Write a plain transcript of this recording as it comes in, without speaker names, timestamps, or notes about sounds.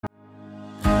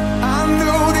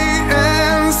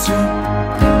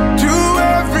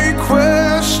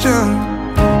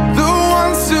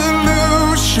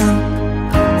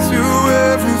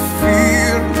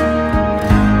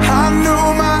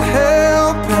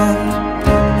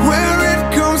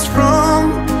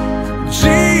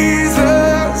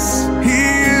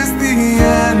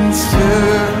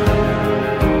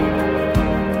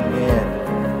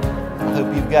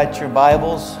got your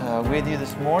Bibles with you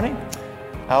this morning.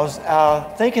 I was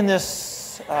thinking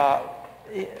this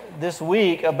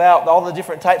week about all the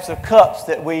different types of cups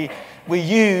that we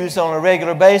use on a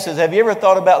regular basis. Have you ever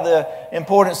thought about the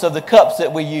importance of the cups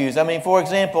that we use? I mean, for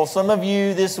example, some of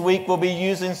you this week will be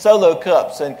using solo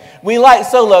cups, and we like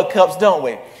solo cups, don't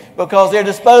we? Because they're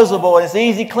disposable and it's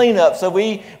easy cleanup, so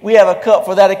we have a cup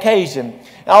for that occasion.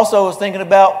 I also was thinking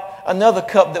about another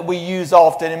cup that we use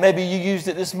often, and maybe you used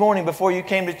it this morning before you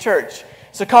came to church.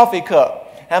 It's a coffee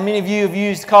cup. How many of you have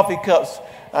used coffee cups?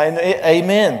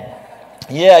 Amen.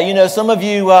 Yeah, you know, some of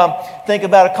you think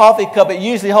about a coffee cup. It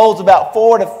usually holds about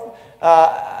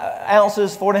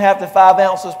 4.5 to 5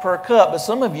 ounces per cup. But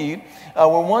some of you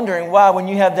were wondering why, when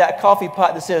you have that coffee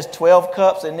pot that says 12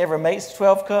 cups, it never makes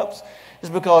 12 cups.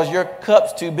 It's because your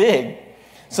cup's too big.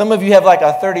 Some of you have like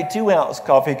a 32-ounce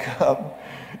coffee cup.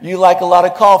 You like a lot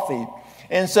of coffee.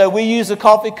 And so we use a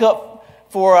coffee cup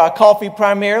for coffee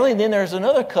primarily. And then there's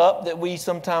another cup that we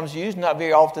sometimes use, not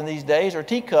very often these days, are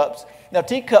teacups. Now,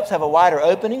 teacups have a wider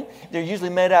opening. They're usually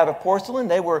made out of porcelain.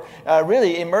 They were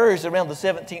really emerged around the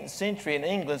 17th century in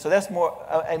England. So that's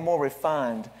a more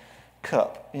refined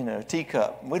cup,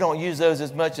 teacup. We don't use those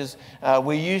as much as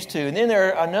we used to. And then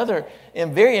there's another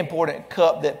very important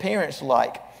cup that parents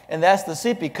like, and that's the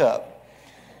sippy cup.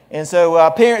 And so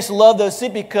parents love those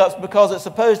sippy cups because it's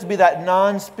supposed to be that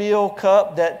non-spill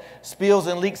cup that spills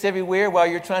and leaks everywhere while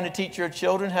you're trying to teach your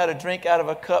children how to drink out of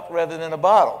a cup rather than a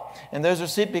bottle. And those are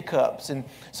sippy cups. And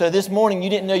so this morning you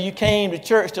didn't know you came to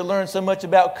church to learn so much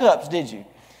about cups, did you?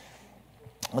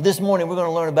 Well, this morning we're going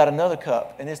to learn about another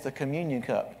cup, and it's the communion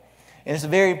cup. And it's a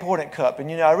very important cup.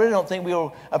 And, I really don't think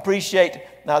we'll appreciate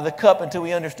the cup until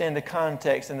we understand the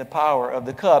context and the power of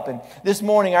the cup. And this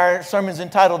morning, our sermon is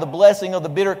entitled, The Blessing of the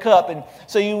Bitter Cup. And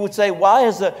so you would say, why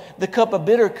is the cup a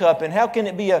bitter cup? And how can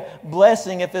it be a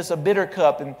blessing if it's a bitter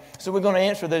cup? And so we're going to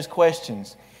answer those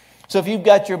questions. So if you've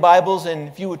got your Bibles, and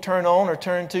if you would turn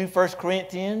to 1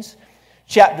 Corinthians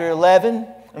chapter 11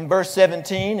 and verse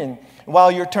 17. And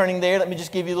while you're turning there, let me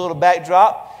just give you a little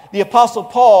backdrop. The Apostle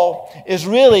Paul is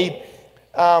really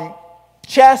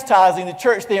chastising the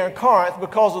church there in Corinth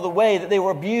because of the way that they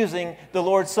were abusing the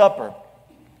Lord's Supper.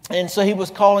 And so he was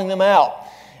calling them out.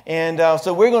 And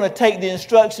so we're going to take the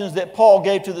instructions that Paul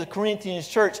gave to the Corinthians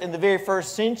church in the very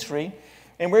first century,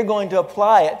 and we're going to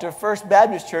apply it to First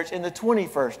Baptist Church in the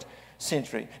 21st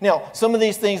century. Now, some of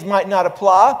these things might not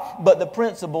apply, but the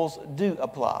principles do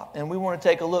apply. And we want to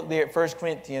take a look there at 1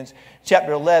 Corinthians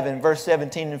chapter 11, verse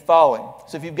 17 and following.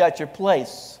 So if you've got your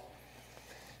place.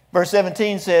 Verse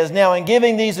 17 says, Now in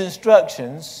giving these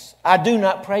instructions, I do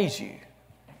not praise you,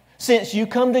 since you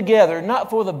come together not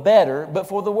for the better, but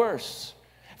for the worse.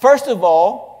 First of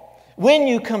all, when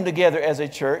you come together as a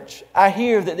church, I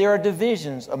hear that there are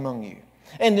divisions among you,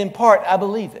 and in part I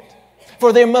believe it.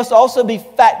 For there must also be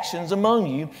factions among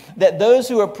you, that those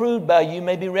who are approved by you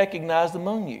may be recognized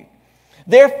among you.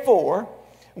 Therefore,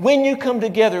 when you come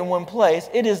together in one place,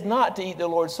 it is not to eat the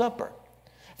Lord's Supper.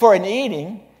 For in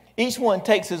eating, each one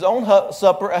takes his own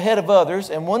supper ahead of others,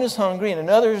 and one is hungry and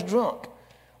another is drunk.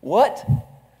 What?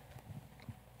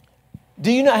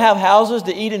 Do you not have houses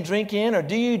to eat and drink in, or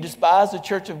do you despise the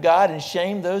church of God and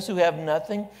shame those who have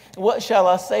nothing? What shall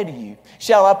I say to you?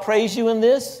 Shall I praise you in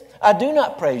this? I do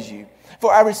not praise you.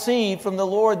 For I received from the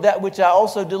Lord that which I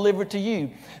also delivered to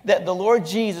you, that the Lord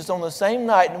Jesus, on the same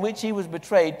night in which he was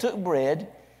betrayed, took bread,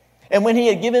 and when he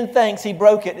had given thanks, he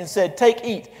broke it and said, Take,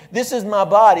 eat. This is my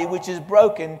body, which is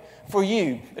broken for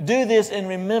you. Do this in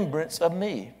remembrance of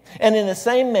me. And in the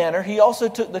same manner, he also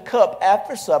took the cup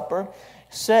after supper,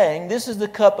 saying, This is the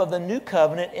cup of the new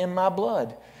covenant in my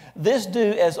blood. This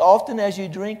do as often as you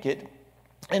drink it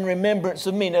in remembrance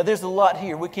of me. Now, there's a lot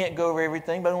here. We can't go over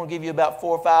everything, but I want to give you about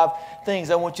 4 or 5 things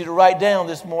I want you to write down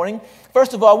this morning.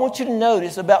 First of all, I want you to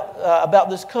notice about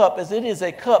this cup is it is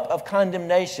a cup of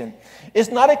condemnation.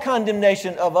 It's not a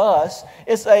condemnation of us.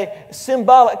 It's a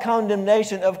symbolic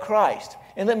condemnation of Christ.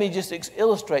 And let me just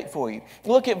illustrate for you.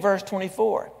 Look at verse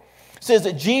 24. It says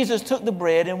that Jesus took the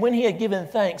bread, and when he had given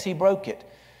thanks, he broke it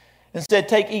and said,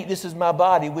 Take, eat, this is my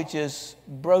body, which is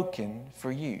broken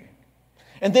for you.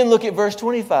 And then look at verse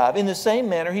 25. In the same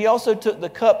manner, he also took the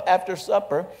cup after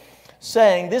supper,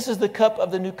 saying, This is the cup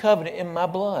of the new covenant in my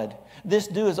blood. This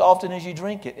do as often as you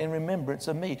drink it in remembrance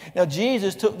of me. Now,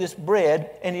 Jesus took this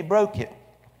bread and he broke it.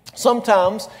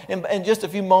 Sometimes, in just a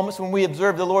few moments when we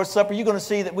observe the Lord's Supper, you're going to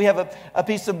see that we have a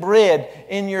piece of bread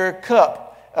in your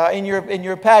cup, in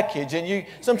your package. And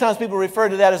sometimes people refer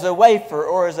to that as a wafer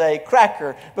or as a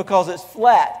cracker because it's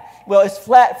flat. Well, it's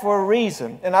flat for a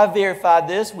reason. And I verified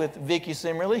this with Vicki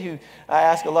Simmerly, who I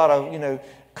ask a lot of,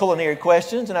 culinary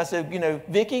questions. And I said,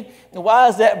 Vicki, why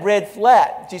is that bread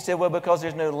flat? She said, well, because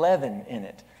there's no leaven in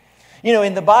it.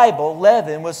 In the Bible,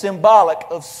 leaven was symbolic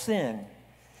of sin.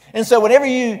 And so whenever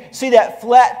you see that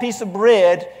flat piece of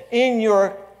bread in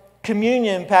your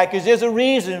communion package, there's a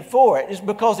reason for it. It's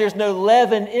because there's no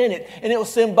leaven in it. And it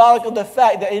was symbolic of the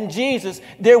fact that in Jesus,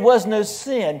 there was no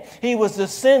sin. He was the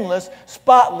sinless,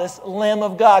 spotless Lamb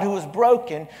of God who was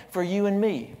broken for you and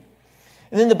me.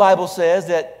 And then the Bible says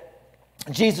that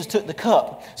Jesus took the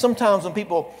cup. Sometimes when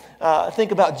people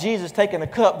think about Jesus taking a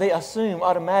cup, they assume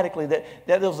automatically that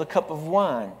there was a cup of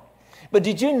wine. But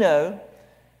did you know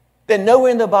that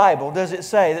nowhere in the Bible does it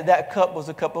say that that cup was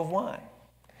a cup of wine?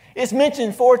 It's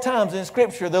mentioned 4 times in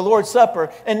Scripture, the Lord's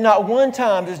Supper, and not one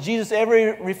time does Jesus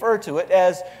ever refer to it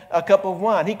as a cup of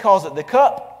wine. He calls it the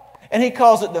cup, and He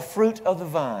calls it the fruit of the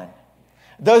vine.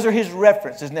 Those are His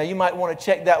references. Now, you might want to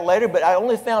check that later, but I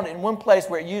only found it in one place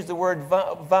where it used the word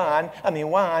wine, and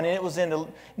it was in the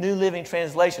New Living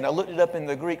Translation. I looked it up in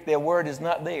the Greek. Their word is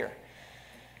not there.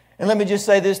 And let me just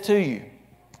say this to you.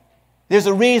 There's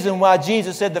a reason why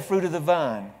Jesus said the fruit of the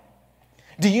vine.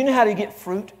 Do you know how to get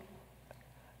fruit?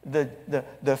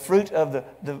 The fruit of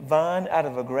the vine out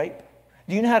of a grape?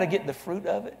 Do you know how to get the fruit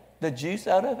of it? The juice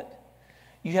out of it?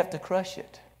 You have to crush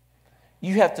it.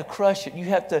 You have to crush it. You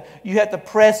have to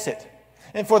press it.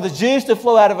 And for the juice to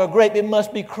flow out of a grape, it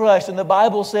must be crushed. And the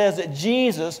Bible says that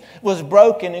Jesus was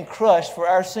broken and crushed for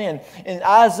our sin. In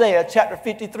Isaiah chapter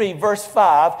 53, verse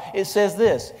 5, it says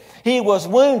this: He was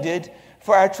wounded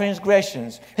for our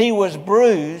transgressions. He was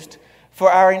bruised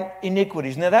for our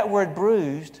iniquities. Now that word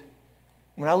bruised,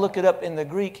 when I look it up in the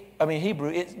Hebrew,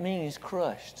 it means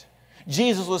crushed.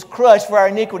 Jesus was crushed for our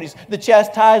iniquities. The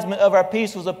chastisement of our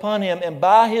peace was upon Him, and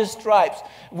by His stripes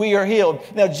we are healed.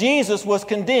 Now, Jesus was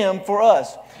condemned for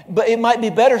us, but it might be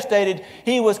better stated,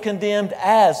 He was condemned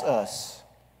as us.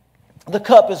 The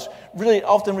cup is really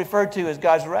often referred to as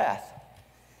God's wrath.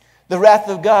 The wrath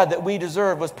of God that we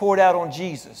deserve was poured out on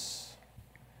Jesus.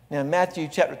 Now, in Matthew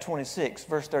chapter 26,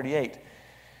 verse 38,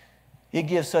 it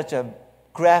gives such a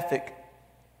graphic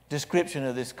description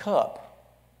of this cup.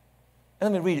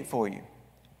 And let me read it for you.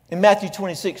 In Matthew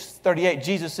 26:38,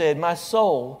 Jesus said, My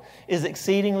soul is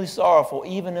exceedingly sorrowful,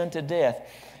 even unto death.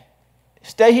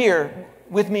 Stay here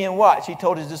with me and watch, He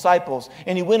told His disciples.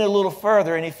 And He went a little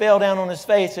further, and He fell down on His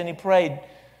face, and He prayed,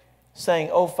 saying,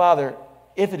 Oh, Father,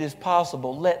 if it is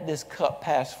possible, let this cup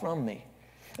pass from me.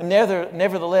 And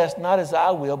nevertheless, not as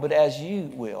I will, but as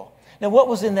you will. Now, what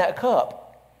was in that cup?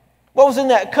 What was in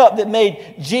that cup that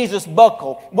made Jesus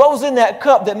buckle? What was in that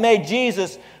cup that made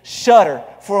Jesus shudder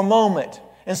for a moment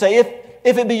and say,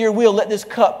 if it be your will, let this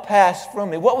cup pass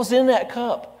from me? What was in that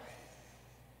cup?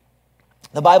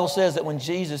 The Bible says that when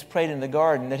Jesus prayed in the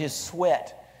garden, that His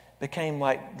sweat became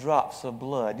like drops of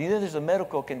blood. You know, there's a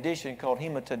medical condition called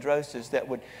hematidrosis that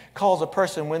would cause a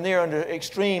person, when they're under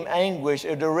extreme anguish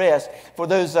or duress, for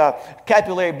those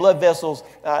capillary blood vessels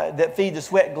that feed the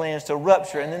sweat glands to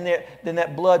rupture, and then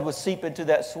that blood would seep into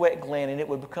that sweat gland, and it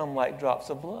would become like drops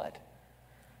of blood.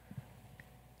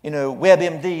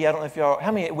 WebMD, I don't know if y'all,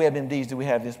 how many WebMDs do we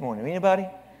have this morning? Anybody?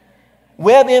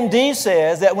 WebMD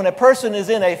says that when a person is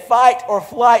in a fight or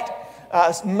flight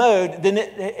mode, then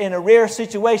in a rare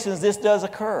situations this does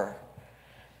occur.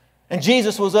 And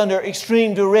Jesus was under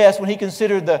extreme duress when He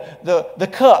considered the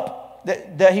cup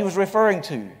that He was referring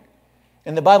to.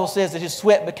 And the Bible says that His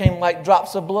sweat became like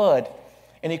drops of blood.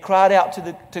 And He cried out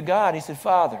to God. He said,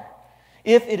 Father,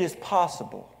 if it is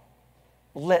possible,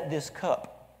 let this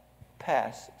cup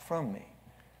pass from me.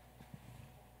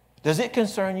 Does it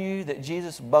concern you that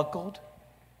Jesus buckled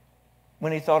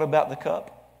when He thought about the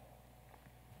cup?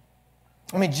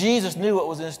 Jesus knew what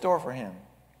was in store for Him.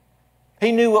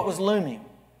 He knew what was looming.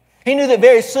 He knew that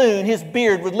very soon His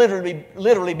beard would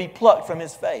literally be plucked from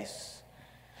His face.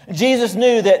 Jesus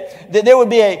knew that there would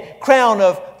be a crown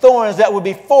of thorns that would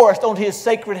be forced onto His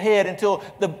sacred head until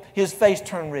His face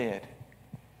turned red.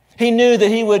 He knew that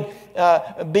He would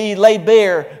be laid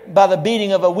bare by the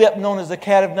beating of a whip known as the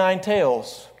cat of nine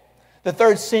tails. The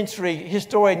 3rd century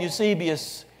historian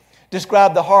Eusebius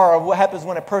described the horror of what happens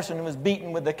when a person was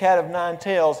beaten with the cat of nine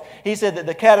tails. He said that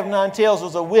the cat of nine tails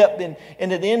was a whip,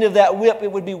 and at the end of that whip it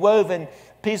would be woven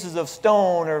pieces of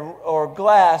stone or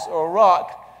glass or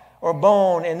rock or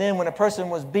bone, and then when a person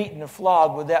was beaten or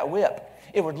flogged with that whip,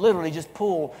 it would literally just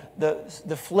pull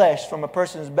the flesh from a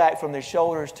person's back, from their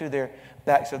shoulders to their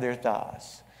backs of their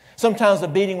thighs. Sometimes the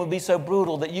beating would be so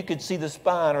brutal that you could see the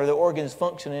spine or the organs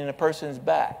functioning in a person's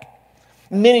back.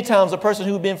 Many times a person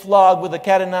who had been flogged with a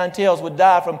cat of nine tails would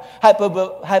die from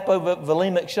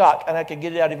hypovolemic shock, and I could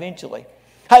get it out eventually.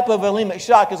 Hypovolemic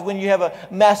shock is when you have a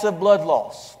massive blood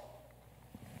loss.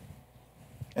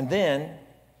 And then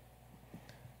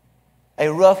a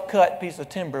rough-cut piece of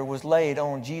timber was laid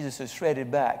on Jesus'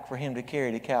 shredded back for him to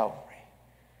carry to Calvary,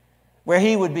 where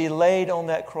he would be laid on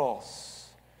that cross,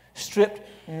 stripped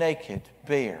naked,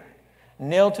 bare,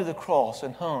 nailed to the cross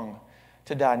and hung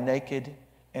to die naked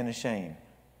and ashamed.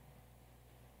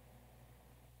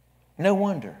 No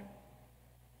wonder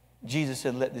Jesus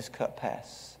said, "Let this cup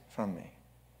pass from me."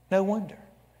 No wonder.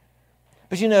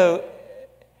 But you know,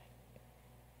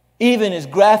 even as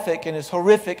graphic and as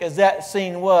horrific as that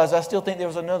scene was, I still think there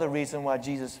was another reason why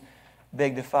Jesus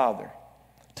begged the Father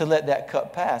to let that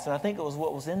cup pass. And I think it was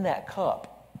what was in that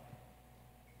cup.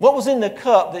 What was in the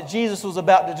cup that Jesus was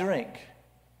about to drink?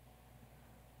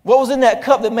 What was in that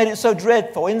cup that made it so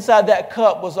dreadful? Inside that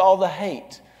cup was all the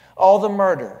hate, all the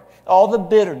murder, all the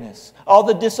bitterness, all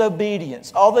the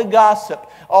disobedience, all the gossip,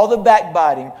 all the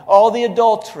backbiting, all the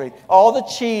adultery, all the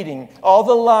cheating, all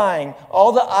the lying,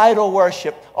 all the idol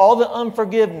worship, all the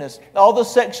unforgiveness, all the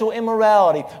sexual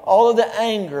immorality, all of the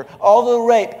anger, all the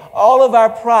rape, all of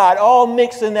our pride, all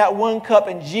mixed in that one cup.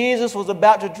 And Jesus was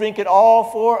about to drink it all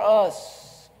for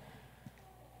us.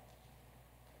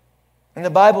 And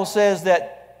the Bible says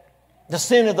that the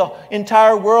sin of the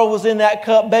entire world was in that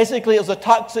cup. Basically, it was a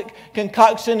toxic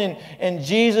concoction, and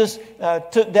Jesus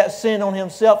took that sin on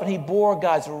himself, and he bore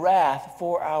God's wrath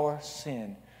for our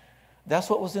sin. That's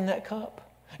what was in that cup.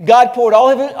 God poured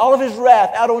all of his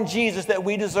wrath out on Jesus that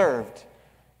we deserved.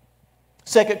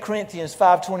 2 Corinthians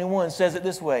 5:21 says it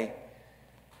this way.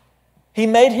 He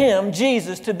made him,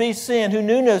 Jesus, to be sin who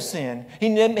knew no sin. He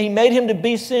made him to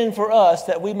be sin for us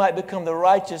that we might become the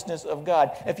righteousness of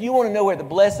God. If you want to know where the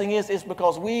blessing is, it's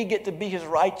because we get to be his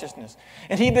righteousness.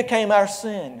 And he became our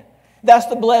sin. That's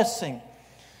the blessing.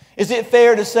 Is it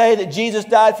fair to say that Jesus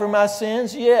died for my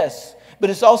sins? Yes. But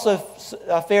it's also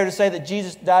fair to say that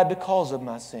Jesus died because of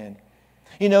my sin.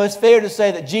 You know, it's fair to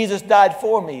say that Jesus died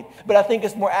for me. But I think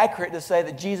it's more accurate to say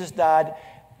that Jesus died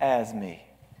as me.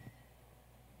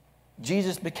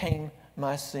 Jesus became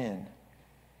my sin.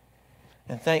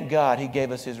 And thank God he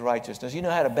gave us his righteousness. You know,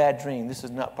 I had a bad dream. This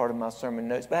is not part of my sermon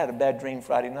notes, but I had a bad dream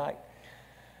Friday night.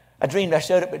 I dreamed I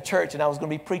showed up at church and I was going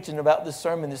to be preaching about this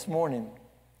sermon this morning.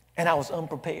 And I was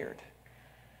unprepared.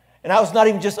 And I was not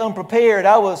even just unprepared.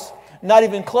 I was not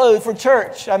even clothed for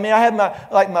church. I mean, I had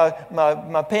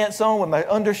my pants on with my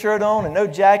undershirt on and no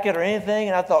jacket or anything.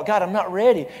 And I thought, God, I'm not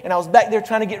ready. And I was back there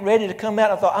trying to get ready to come out.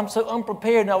 And I thought, I'm so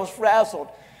unprepared, and I was frazzled.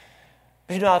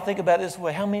 But you know, I think about it this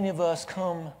way. How many of us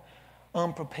come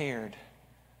unprepared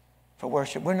for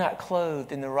worship? We're not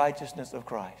clothed in the righteousness of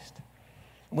Christ.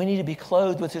 We need to be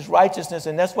clothed with his righteousness,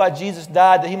 and that's why Jesus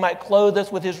died, that he might clothe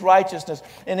us with his righteousness.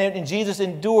 And Jesus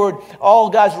endured all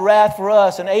God's wrath for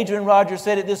us. And Adrian Rogers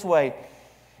said it this way.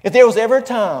 If there was ever a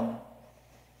time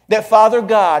that Father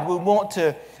God would want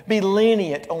to be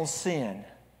lenient on sin,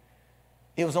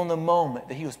 it was on the moment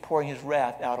that he was pouring his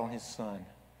wrath out on his Son.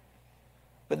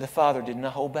 But the Father did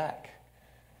not hold back.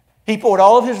 He poured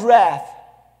all of his wrath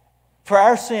for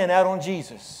our sin out on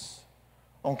Jesus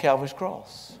on Calvary's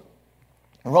cross.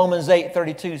 Romans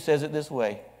 8:32 says it this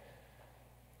way.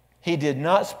 He did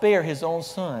not spare his own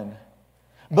Son,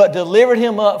 but delivered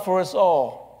him up for us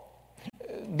all.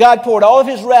 God poured all of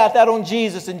his wrath out on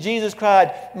Jesus, and Jesus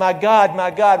cried, my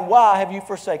God, why have you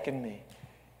forsaken me?"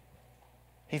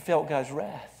 He felt God's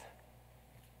wrath.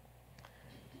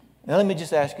 Now let me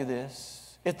just ask you this.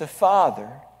 If the Father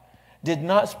did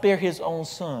not spare his own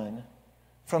Son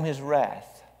from his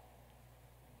wrath,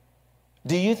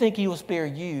 do you think he will spare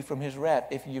you from his wrath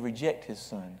if you reject his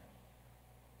Son?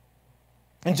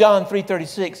 In John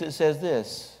 3:36 it says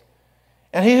this,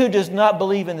 "And he who does not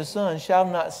believe in the Son shall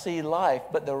not see life,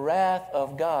 but the wrath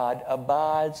of God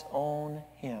abides on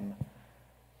him."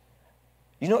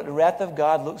 You know what the wrath of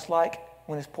God looks like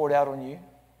when it's poured out on you?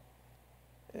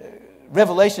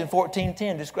 Revelation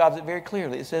 14:10 describes it very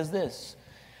clearly. It says this,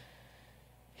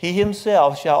 "He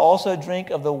himself shall also drink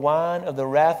of the wine of the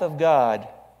wrath of God,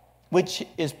 which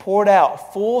is poured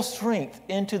out full strength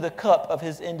into the cup of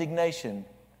his indignation.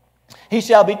 He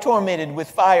shall be tormented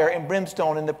with fire and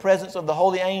brimstone in the presence of the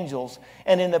holy angels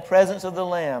and in the presence of the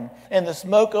Lamb, and the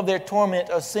smoke of their torment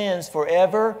ascends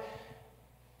forever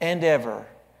and ever,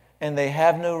 and they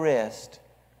have no rest,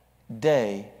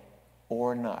 day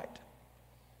or night."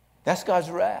 That's God's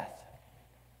wrath.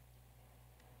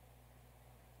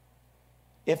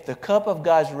 If the cup of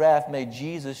God's wrath made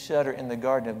Jesus shudder in the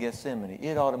Garden of Gethsemane,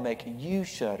 it ought to make you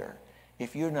shudder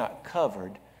if you're not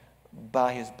covered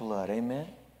by his blood. Amen?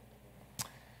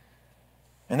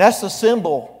 And that's the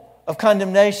symbol of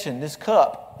condemnation, this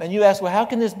cup. And you ask, well, how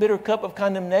can this bitter cup of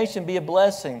condemnation be a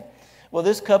blessing? Well,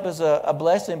 this cup is a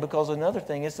blessing because another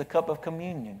thing, it's the cup of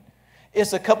communion.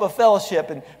 It's a cup of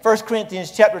fellowship. In 1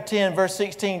 Corinthians chapter 10, verse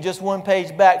 16, just one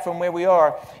page back from where we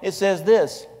are, it says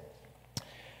this: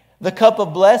 the cup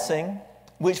of blessing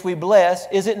which we bless,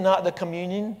 is it not the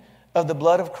communion of the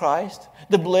blood of Christ?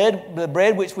 The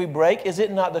bread which we break, is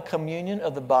it not the communion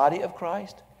of the body of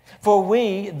Christ? For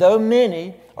we, though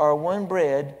many, are one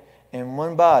bread and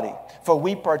one body. For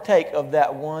we partake of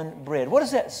that one bread. What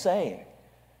is that saying?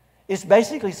 It's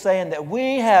basically saying that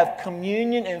we have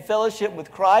communion and fellowship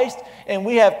with Christ, and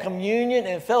we have communion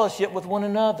and fellowship with one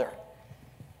another.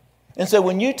 And so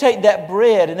when you take that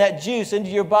bread and that juice into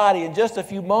your body in just a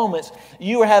few moments,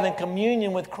 you are having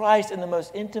communion with Christ in the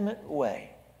most intimate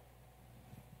way.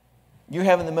 You're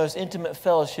having the most intimate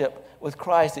fellowship with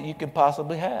Christ that you can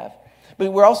possibly have.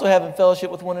 But we're also having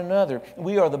fellowship with one another.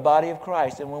 We are the body of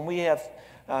Christ. And when we have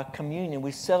communion,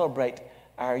 we celebrate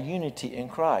our unity in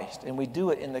Christ. And we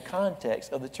do it in the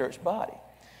context of the church body.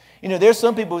 You know, there's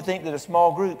some people who think that a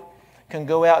small group can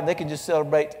go out and they can just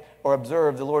celebrate or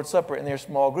observe the Lord's Supper in their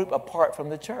small group apart from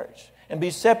the church and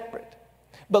be separate.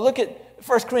 But look at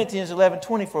 1 Corinthians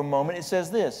 11:20 for a moment. It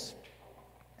says this: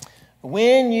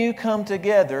 when you come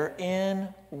together in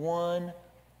one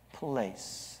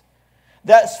place.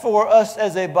 That's for us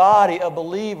as a body of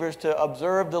believers to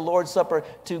observe the Lord's Supper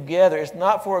together. It's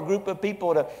not for a group of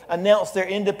people to announce their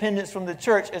independence from the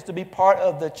church. It's to be part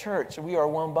of the church. We are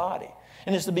one body.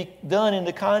 And it's to be done in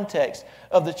the context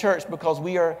of the church because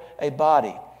we are a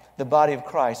body, the body of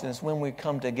Christ. And it's when we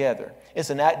come together. It's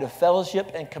an act of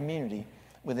fellowship and community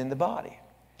within the body.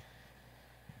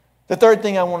 The third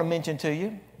thing I want to mention to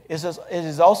you is it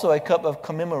is also a cup of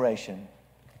commemoration.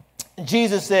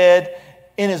 Jesus said,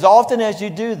 and as often as you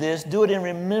do this, do it in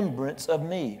remembrance of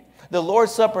me. The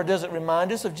Lord's Supper doesn't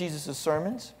remind us of Jesus'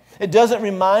 sermons. It doesn't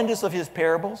remind us of his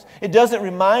parables. It doesn't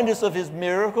remind us of his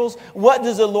miracles. What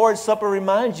does the Lord's Supper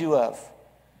remind you of?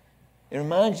 It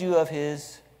reminds you of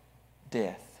his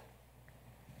death.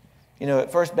 You know,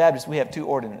 at First Baptist, we have two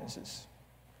ordinances.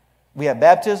 We have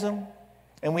baptism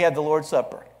and we have the Lord's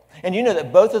Supper. And you know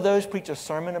that both of those preach a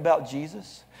sermon about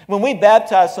Jesus? When we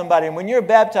baptize somebody, and when you're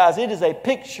baptized, it is a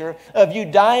picture of you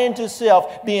dying to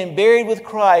self, being buried with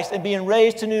Christ, and being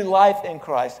raised to new life in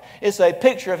Christ. It's a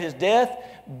picture of his death,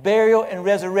 burial, and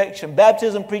resurrection.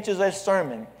 Baptism preaches a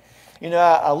sermon. You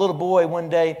know, a little boy one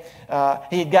day,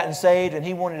 he had gotten saved, and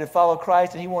he wanted to follow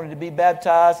Christ, and he wanted to be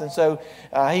baptized. And so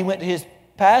he went to his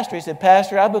pastor. He said,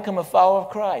 "Pastor, I've become a follower of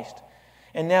Christ,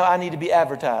 and now I need to be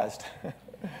advertised."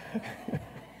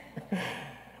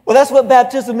 Well, that's what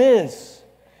baptism is.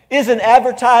 It's an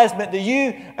advertisement that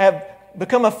you have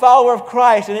become a follower of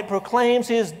Christ, and it proclaims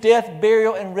his death,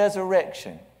 burial, and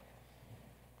resurrection.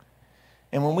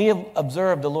 And when we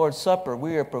observe the Lord's Supper,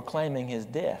 we are proclaiming his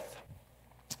death.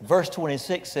 Verse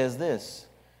 26 says this: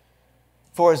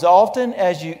 for as often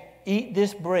as you eat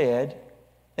this bread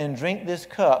and drink this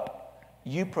cup,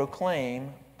 you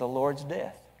proclaim the Lord's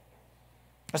death.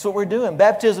 That's what we're doing.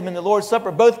 Baptism and the Lord's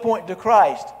Supper both point to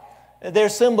Christ. They're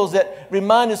symbols that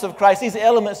remind us of Christ. These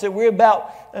elements that we're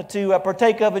about to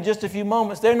partake of in just a few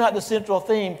moments, they're not the central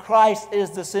theme. Christ is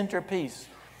the centerpiece.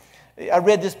 I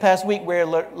read this past week where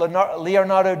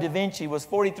Leonardo da Vinci was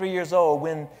 43 years old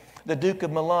when the Duke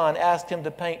of Milan asked him to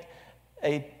paint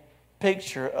a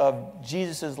picture of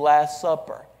Jesus' Last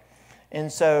Supper.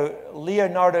 And so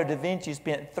Leonardo da Vinci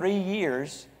spent 3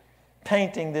 years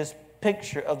painting this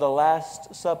picture of the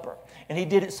Last Supper. And he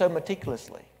did it so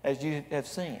meticulously, as you have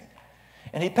seen.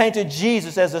 And he painted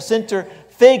Jesus as a center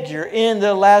figure in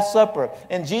the Last Supper.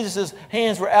 And Jesus'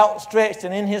 hands were outstretched,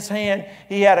 and in his hand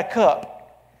he had a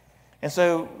cup. And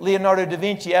so Leonardo da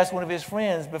Vinci asked one of his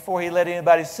friends before he let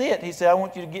anybody see it, he said, "I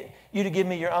want you to give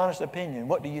me your honest opinion.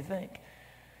 What do you think?"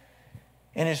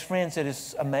 And his friend said,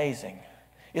 "It's amazing.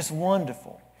 It's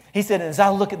wonderful." He said, "As I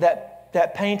look at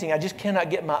that painting, I just cannot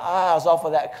get my eyes off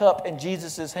of that cup in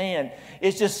Jesus' hand.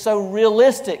 It's just so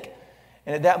realistic."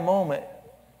 And at that moment,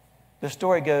 the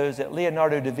story goes that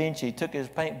Leonardo da Vinci took his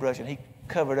paintbrush and he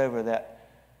covered over that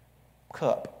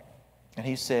cup. And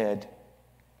he said,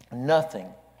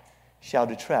 "Nothing shall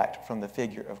detract from the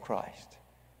figure of Christ.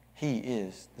 He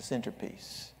is the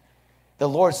centerpiece." The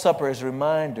Lord's Supper is a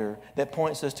reminder that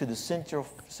points us to the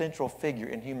central figure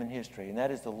in human history, and that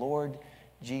is the Lord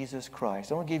Jesus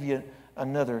Christ. I want to give you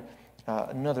another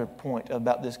point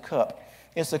about this cup.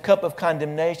 It's a cup of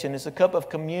condemnation. It's a cup of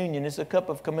communion. It's a cup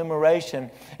of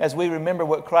commemoration as we remember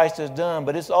what Christ has done.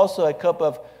 But it's also a cup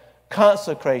of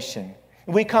consecration.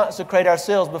 We consecrate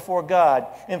ourselves before God.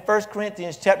 In 1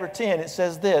 Corinthians chapter 10, it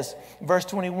says this, verse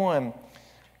 21,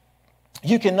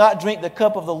 "You cannot drink the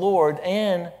cup of the Lord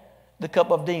and the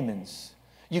cup of demons.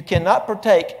 You cannot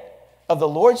partake of the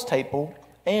Lord's table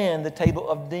and the table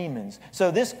of demons.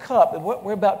 So this cup, what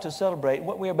we're about to celebrate,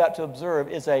 what we're about to observe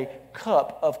is a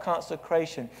cup of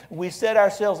consecration. We set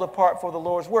ourselves apart for the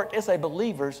Lord's work. It's a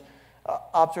believer's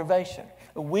observation.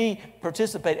 We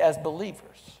participate as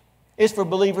believers. It's for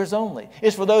believers only.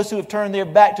 It's for those who have turned their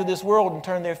back to this world and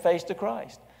turned their face to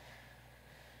Christ.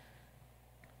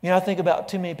 You know, I think about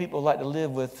too many people like to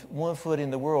live with one foot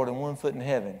in the world and one foot in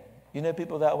heaven. You know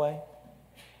people that way?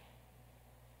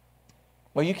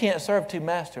 Well, you can't serve two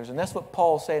masters, and that's what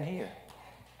Paul's saying here.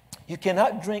 You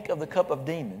cannot drink of the cup of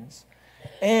demons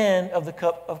and of the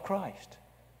cup of Christ.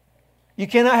 You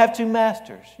cannot have two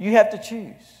masters. You have to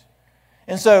choose.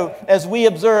 And so, as we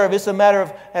observe, it's a matter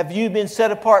of, have you been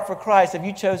set apart for Christ? Have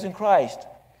you chosen Christ?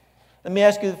 Let me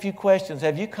ask you a few questions.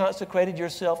 Have you consecrated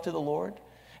yourself to the Lord?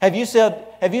 Have you said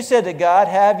to God,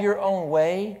 have your own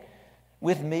way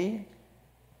with me?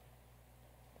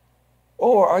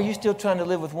 Or are you still trying to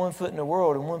live with one foot in the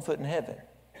world and one foot in heaven?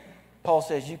 Paul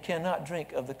says you cannot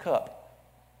drink of the cup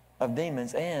of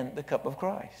demons and the cup of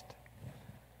Christ.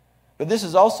 But this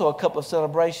is also a cup of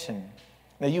celebration.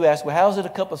 Now you ask, well, how is it a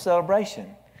cup of celebration?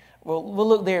 Well, we'll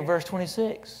look there at verse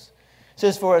 26. It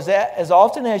says, for as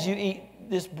often as you eat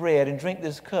this bread and drink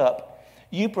this cup,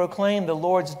 you proclaim the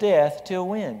Lord's death till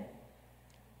when?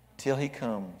 Till He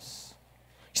comes.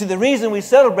 See, the reason we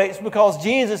celebrate is because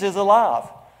Jesus is alive.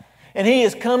 And He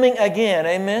is coming again.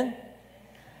 Amen?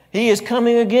 He is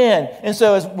coming again. And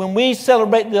so when we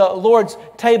celebrate the Lord's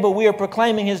table, we are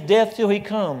proclaiming His death till He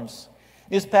comes.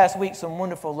 This past week, some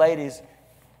wonderful ladies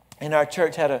in our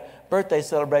church had a birthday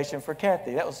celebration for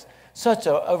Kathy. That was such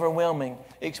an overwhelming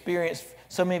experience.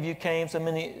 So many of you came. So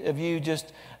many of you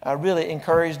just really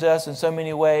encouraged us in so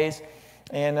many ways.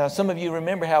 And some of you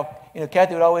remember how,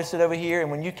 Kathy would always sit over here,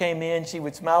 and when you came in, she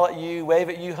would smile at you, wave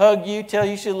at you, hug you, tell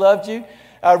you she loved you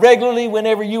regularly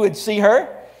whenever you would see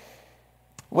her.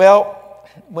 Well,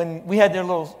 when we had their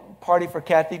little party for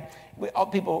Kathy,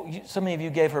 so many of you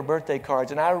gave her birthday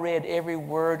cards, and I read every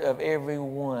word of every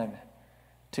one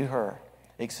to her,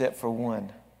 except for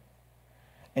one.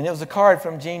 And it was a card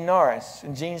from Jean Norris,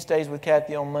 and Jean stays with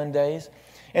Kathy on Mondays.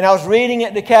 And I was reading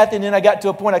it to Kathy, and then I got to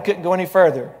a point I couldn't go any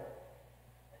further.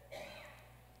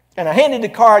 And I handed the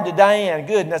card to Diane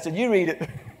Good, and I said, you read it.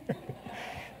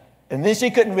 And then she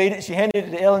couldn't read it. She handed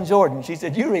it to Ellen Jordan. She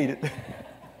said, you read it.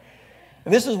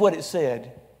 And this is what it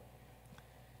said.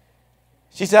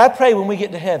 She said, I pray when we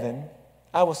get to heaven,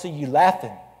 I will see you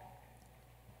laughing,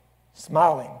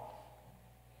 smiling,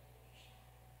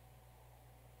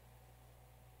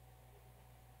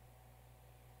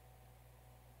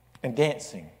 and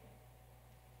dancing.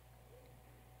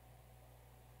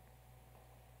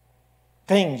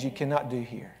 Things you cannot do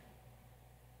here.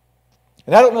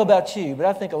 And I don't know about you, but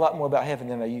I think a lot more about heaven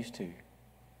than I used to.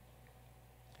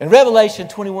 In Revelation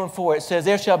 21:4, it says,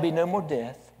 there shall be no more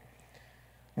death,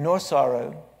 nor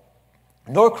sorrow,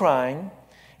 nor crying,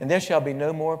 and there shall be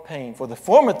no more pain. For the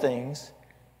former things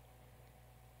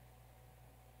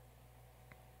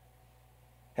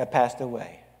have passed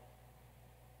away.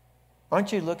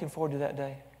 Aren't you looking forward to that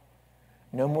day?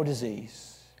 No more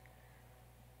disease.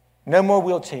 No more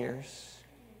wheelchairs.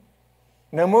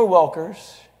 No more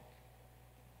walkers.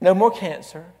 No more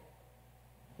cancer.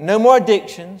 No more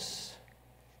addictions.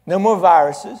 No more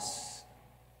viruses.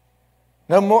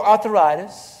 No more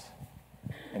arthritis.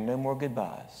 And no more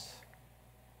goodbyes.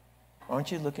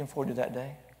 Aren't you looking forward to that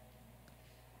day?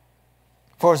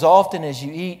 For as often as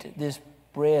you eat this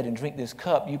bread and drink this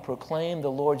cup, you proclaim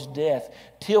the Lord's death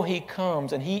till He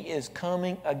comes, and He is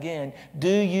coming again. Do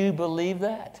you believe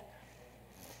that?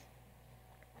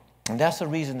 And that's a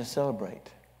reason to celebrate.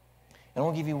 And I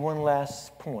want to give you one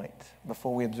last point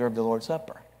before we observe the Lord's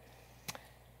Supper.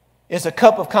 It's a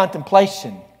cup of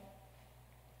contemplation.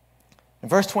 In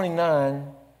verse 29,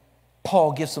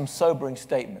 Paul gives some sobering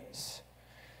statements.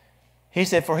 He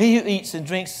said, for he who eats and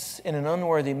drinks in an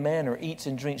unworthy manner eats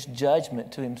and drinks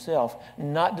judgment to himself,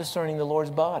 not discerning the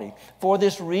Lord's body. For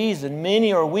this reason,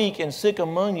 many are weak and sick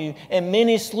among you, and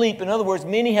many sleep. In other words,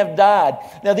 many have died.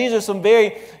 Now, these are some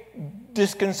very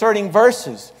disconcerting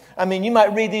verses. I mean, you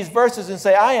might read these verses and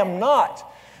say, I am not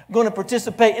going to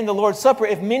participate in the Lord's Supper.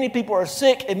 If many people are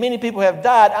sick and many people have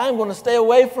died, I'm going to stay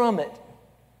away from it.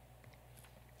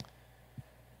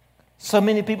 So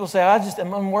many people say, I just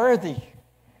am unworthy.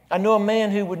 I know a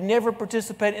man who would never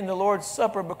participate in the Lord's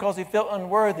Supper because he felt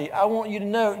unworthy. I want you to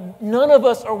know, none of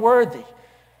us are worthy.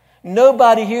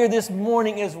 Nobody here this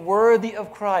morning is worthy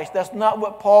of Christ. That's not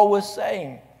what Paul was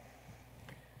saying.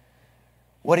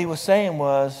 What he was saying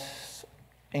was,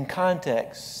 in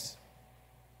context,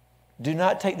 do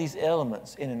not take these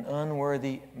elements in an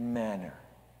unworthy manner.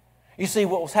 You see,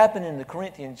 what was happening in the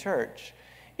Corinthian church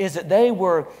is that they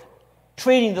were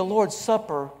treating the Lord's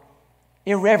Supper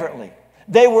irreverently.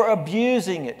 They were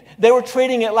abusing it. They were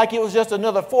treating it like it was just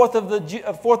another 4th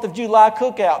of July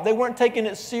cookout. They weren't taking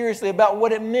it seriously about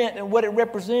what it meant and what it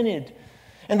represented.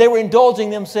 And they were indulging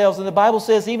themselves. And the Bible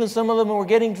says even some of them were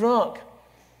getting drunk.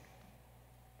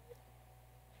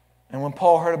 And when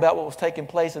Paul heard about what was taking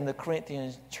place in the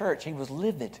Corinthian church, he was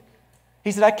livid.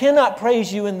 He said, I cannot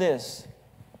praise you in this,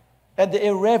 at the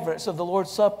irreverence of the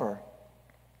Lord's Supper.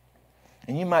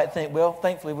 And you might think, well,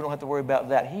 thankfully we don't have to worry about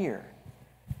that here.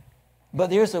 But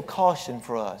there's a caution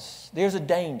for us. There's a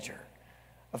danger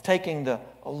of taking the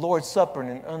Lord's Supper in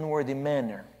an unworthy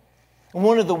manner. And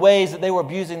one of the ways that they were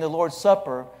abusing the Lord's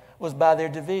Supper was by their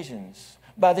divisions,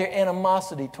 by their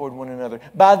animosity toward one another,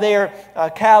 by their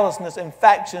callousness and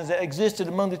factions that existed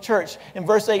among the church. In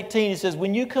verse 18, it says,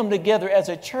 when you come together as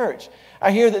a church,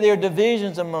 I hear that there are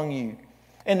divisions among you.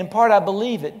 And in part I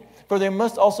believe it, for there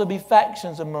must also be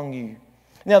factions among you.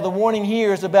 Now the warning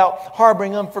here is about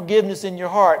harboring unforgiveness in your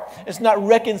heart. It's not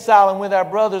reconciling with our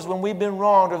brothers when we've been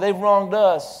wronged or they've wronged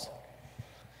us.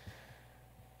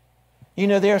 You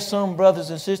know, there are some brothers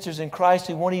and sisters in Christ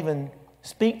who won't even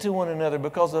speak to one another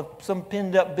because of some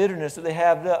pinned up bitterness that they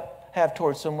have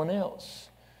towards someone else.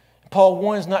 Paul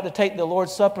warns not to take the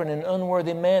Lord's Supper in an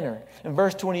unworthy manner. In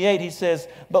verse 28 he says,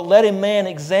 but let a man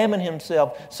examine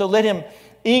himself, so let him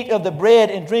eat of the bread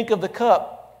and drink of the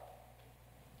cup.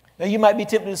 Now you might be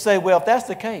tempted to say, well, if that's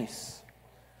the case,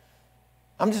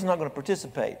 I'm just not going to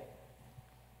participate.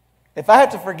 If I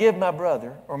have to forgive my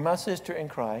brother or my sister in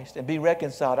Christ and be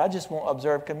reconciled, I just won't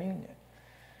observe communion.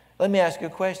 Let me ask you a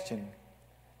question,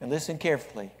 and listen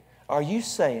carefully. Are you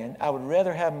saying I would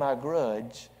rather have my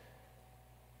grudge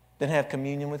than have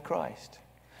communion with Christ?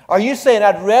 Are you saying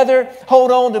I'd rather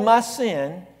hold on to my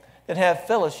sin than have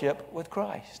fellowship with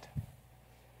Christ?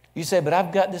 You say, but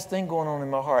I've got this thing going on in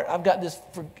my heart. I've got this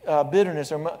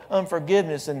bitterness or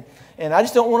unforgiveness, and I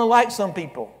just don't want to like some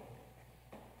people.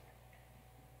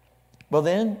 Well,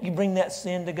 then you bring that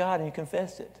sin to God and you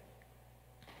confess it.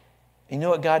 You know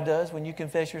what God does when you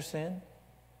confess your sin?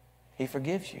 He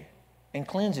forgives you and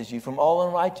cleanses you from all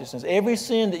unrighteousness. Every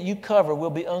sin that you cover will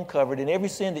be uncovered, and every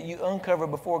sin that you uncover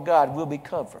before God will be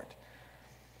covered.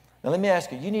 Now let me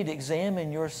ask you, you need to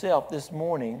examine yourself this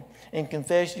morning and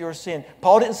confess your sin.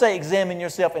 Paul didn't say examine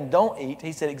yourself and don't eat.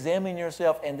 He said examine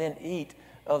yourself and then eat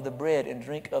of the bread and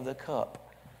drink of the cup.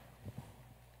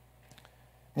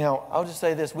 Now, I'll just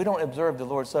say this. We don't observe the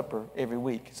Lord's Supper every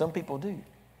week. Some people do.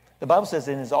 The Bible says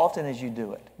that as often as you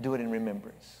do it in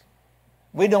remembrance.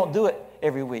 We don't do it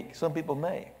every week. Some people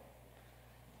may.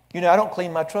 You know, I don't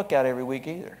clean my truck out every week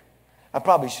either. I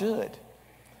probably should.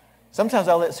 Sometimes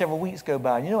I'll let several weeks go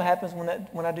by. And you know what happens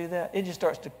when I do that?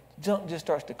 Junk just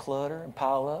starts to clutter and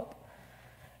pile up.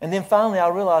 And then finally I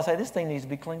realize, hey, this thing needs to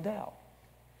be cleaned out.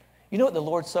 You know what the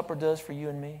Lord's Supper does for you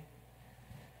and me?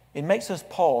 It makes us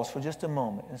pause for just a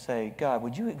moment and say, God,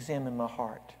 would you examine my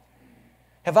heart?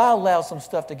 Have I allowed some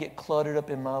stuff to get cluttered up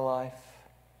in my life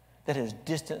that has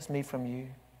distanced me from you?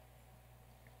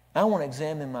 I want to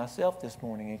examine myself this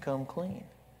morning and come clean.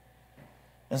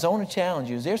 And so I want to challenge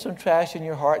you. Is there some trash in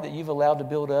your heart that you've allowed to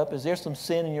build up? Is there some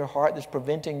sin in your heart that's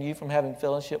preventing you from having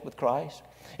fellowship with Christ?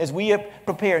 As we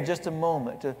prepare in just a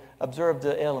moment to observe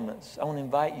the elements, I want to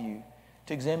invite you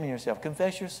to examine yourself.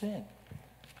 Confess your sin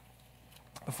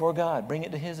before God. Bring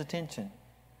it to His attention.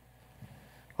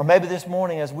 Or maybe this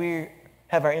morning as we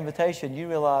have our invitation, you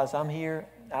realize I'm here,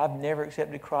 I've never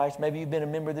accepted Christ. Maybe you've been a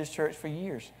member of this church for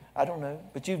years. I don't know.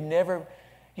 But you've never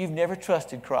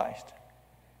trusted Christ.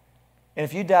 And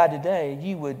if you died today,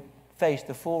 you would face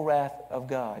the full wrath of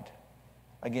God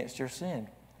against your sin.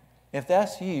 If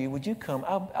that's you, would you come?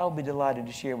 I'll be delighted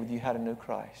to share with you how to know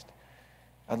Christ.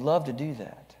 I'd love to do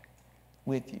that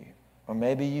with you. Or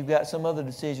maybe you've got some other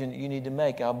decision that you need to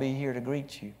make. I'll be here to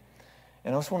greet you.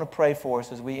 And I just want to pray for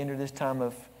us as we enter this time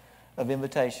of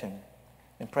invitation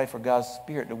and pray for God's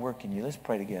Spirit to work in you. Let's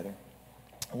pray together.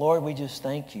 Lord, we just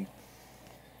thank you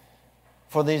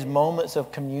for these moments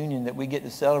of communion that we get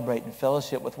to celebrate and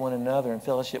fellowship with one another and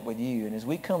fellowship with you. And as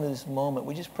we come to this moment,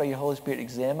 we just pray your Holy Spirit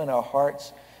examine our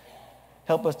hearts.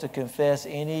 Help us to confess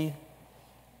any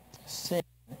sin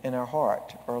in our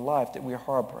heart or life that we're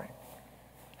harboring.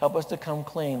 Help us to come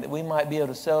clean, that we might be able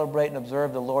to celebrate and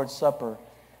observe the Lord's Supper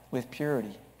with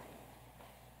purity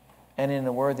and in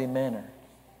a worthy manner.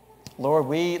 Lord,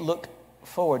 we look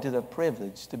forward to the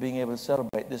privilege to being able to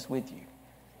celebrate this with you.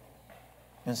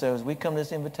 And so as we come to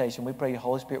this invitation, we pray your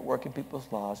Holy Spirit work in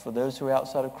people's lives. For those who are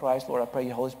outside of Christ, Lord, I pray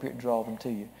your Holy Spirit draw them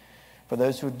to you. For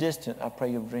those who are distant, I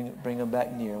pray you bring them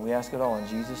back near. And we ask it all in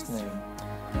Jesus' name.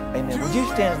 Amen. Would you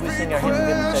stand as we sing our hymn of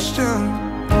invitation?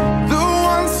 The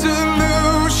one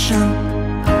solution. ocean.